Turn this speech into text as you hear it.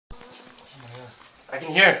I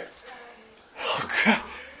can hear. Oh crap!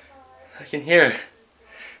 I can hear.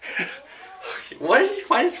 What is?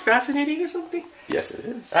 Why is it fascinating or something? Yes, it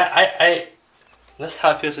is. That's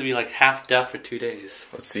how it feels to be like half deaf for 2 days.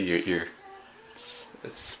 Let's see your ear.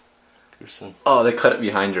 It's gruesome. Oh, they cut it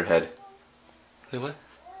behind your head. Wait, what?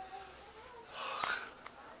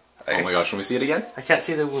 Oh my gosh, can we see it again? I can't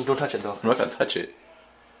see the wound. Don't touch it though. I'm not gonna touch it.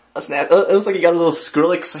 That's nasty. It looks like you got a little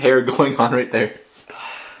Skrillex hair going on right there.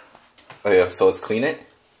 Oh yeah, so let's clean it?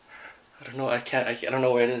 I don't know. I can't. I don't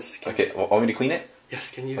know where it is. Okay, want me to clean it?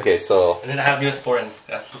 Yes, can you? Okay, so... And then I have Neosporin.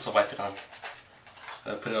 So wipe it on.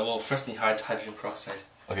 Put it, well, first in hydrogen peroxide.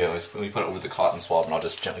 Okay, let me put it over the cotton swab and I'll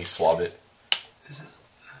just gently swab it.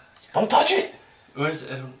 Don't touch it! Where is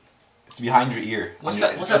it? It's behind your ear. What's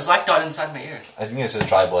that black dot inside my ear? I think it's just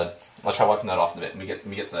dry blood. I'll try wiping that off a bit. Let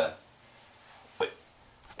me get the... Wait.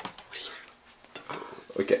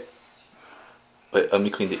 Okay. Wait, let me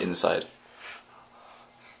clean the inside.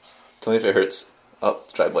 Tell me if it hurts. Oh,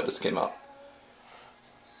 dry blood just came out.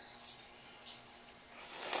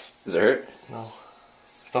 Does it hurt? No.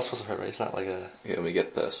 It's not supposed to hurt, right? It's not like a... Okay, let me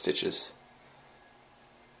get the stitches.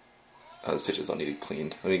 Oh, the stitches don't need to be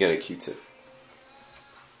cleaned. Let me get a Q-tip.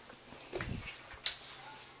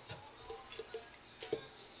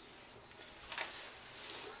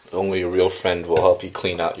 Only a real friend will help you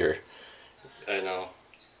clean out your... I know.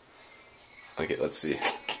 Okay, let's see.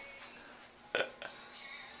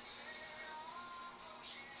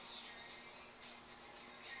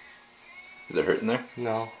 Does it hurt in there?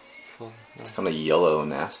 No. It's kind of yellow and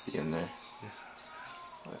nasty in there. Yeah.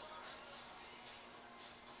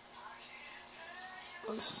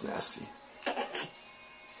 Oh, this is nasty.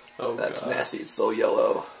 Oh, that's God. nasty. It's so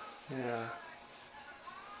yellow. Yeah.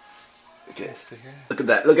 Okay. Nice to hear. Look at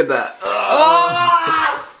that. Look at that.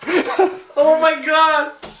 Ah! Oh my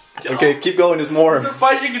God. Okay, keep going. There's more. I'm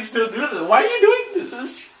surprised you can still do this. Why are you doing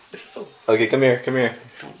this? So... Okay, come here. Come here.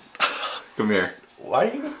 Come here. Why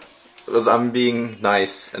are you... Because I'm being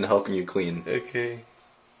nice and helping you clean. Okay.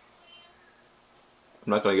 I'm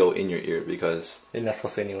not gonna go in your ear because... You're not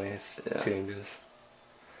supposed to anyway. It's yeah. too dangerous.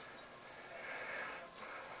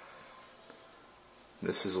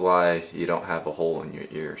 This is why you don't have a hole in your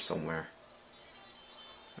ear somewhere.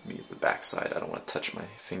 Let me get the back side. I don't want to touch my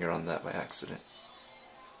finger on that by accident.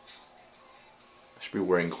 I should be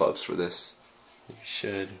wearing gloves for this. You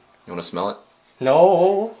should. You want to smell it?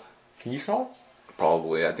 No. Can you smell it?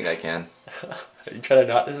 Probably. I think I can. Are you trying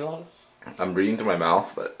to not to smell it? I'm breathing through my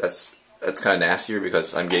mouth, but that's kind of nastier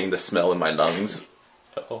because I'm getting the smell in my lungs.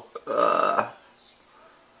 Uh-oh.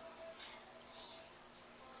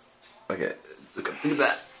 Okay. Look at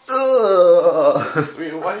that. Ugh.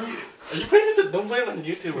 Wait, why are you playing this? Don't play it on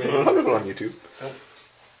YouTube, right? I'm not gonna put it on YouTube.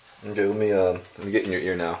 Okay, let me get in your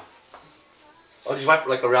ear now. Oh, did you wipe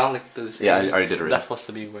like around like this? Yeah, I already did it already. That's supposed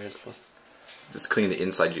to be where it's supposed to. Just clean the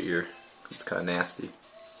inside your ear. It's kind of nasty.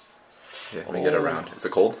 Yeah, let me get it around. Is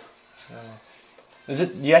it cold? Is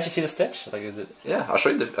it? You actually see the stitch? Like, is it? Yeah, I'll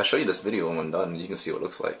show you this video when I'm done. You can see what it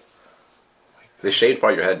looks like. They shaved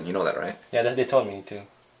part of your head. You know that, right? Yeah, they told me to.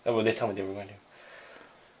 Oh, well, they told me they were going to.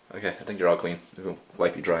 Okay, I think you're all clean. We'll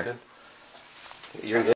wipe you dry. Good. You're good.